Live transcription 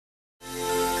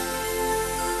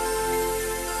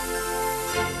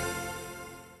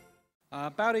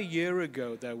About a year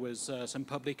ago, there was some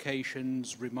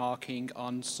publications remarking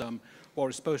on some what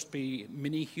are supposed to be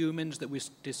mini-humans that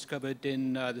was discovered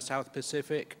in the South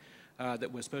Pacific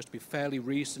that were supposed to be fairly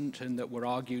recent and that were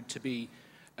argued to be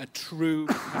a true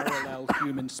parallel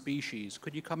human species.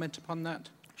 Could you comment upon that?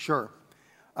 Sure.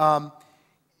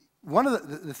 One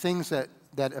of the things that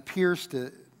appears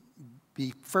to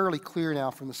be fairly clear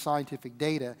now from the scientific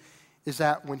data is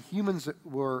that when humans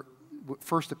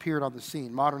first appeared on the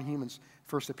scene, modern humans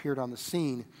first appeared on the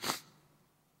scene,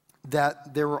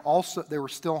 that there were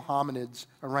still hominids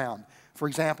around. For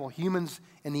example, humans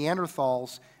and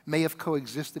Neanderthals may have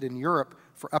coexisted in Europe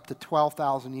for up to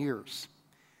 12,000 years.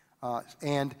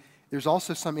 And there's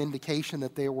also some indication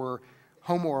that there were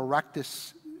Homo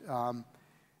erectus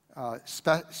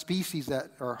species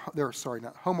that,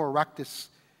 Homo erectus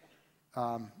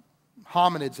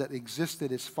hominids that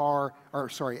existed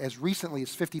as recently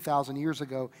as 50,000 years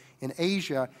ago in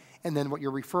Asia. And then what you're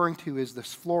referring to is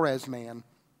this Flores man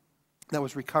that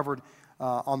was recovered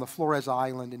on the Flores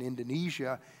Island in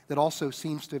Indonesia that also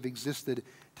seems to have existed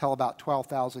till about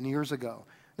 12,000 years ago.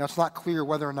 Now, it's not clear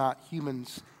whether or not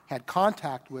humans had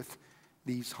contact with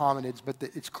these hominids, but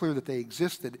it's clear that they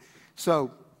existed.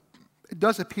 So it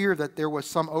does appear that there was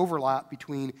some overlap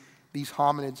between these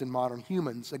hominids and modern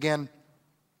humans. Again,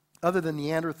 other than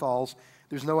Neanderthals,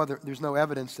 there's no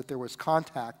evidence that there was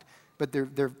contact, but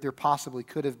there possibly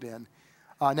could have been.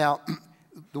 Now,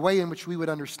 the way in which we would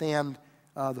understand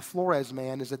the Flores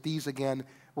man is that these, again,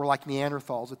 were like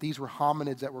Neanderthals, that these were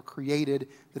hominids that were created,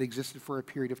 that existed for a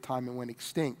period of time and went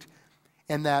extinct.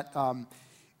 And that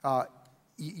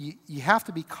you have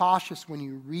to be cautious when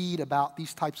you read about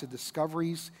these types of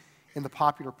discoveries in the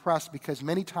popular press, because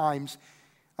many times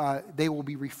they will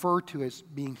be referred to as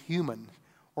being human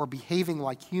or behaving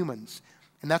like humans.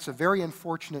 And that's a very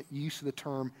unfortunate use of the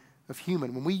term of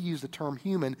human. When we use the term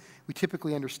human, we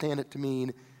typically understand it to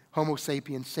mean Homo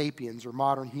sapiens sapiens, or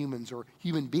modern humans, or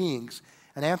human beings.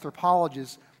 An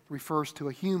anthropologist refers to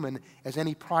a human as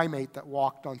any primate that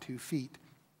walked on 2 feet.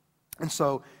 And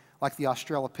so, like the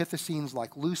Australopithecines,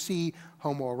 like Lucy,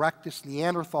 Homo erectus,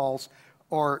 Neanderthals,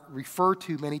 are referred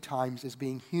to many times as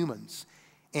being humans.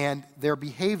 And their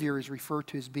behavior is referred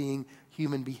to as being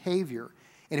human behavior.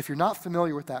 And if you're not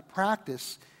familiar with that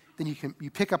practice, then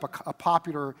you pick up a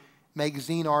popular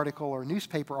magazine article or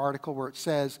newspaper article where it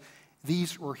says,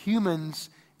 these were humans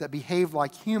that behaved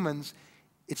like humans.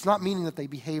 It's not meaning that they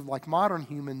behaved like modern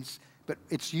humans, but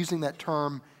it's using that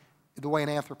term the way an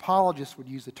anthropologist would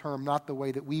use the term, not the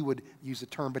way that we would use the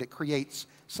term, but it creates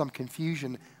some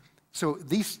confusion. So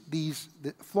the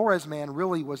Flores man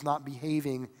really was not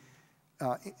behaving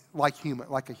like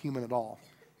a human at all.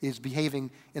 Is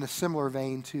behaving in a similar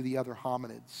vein to the other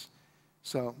hominids.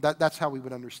 So that's how we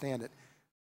would understand it.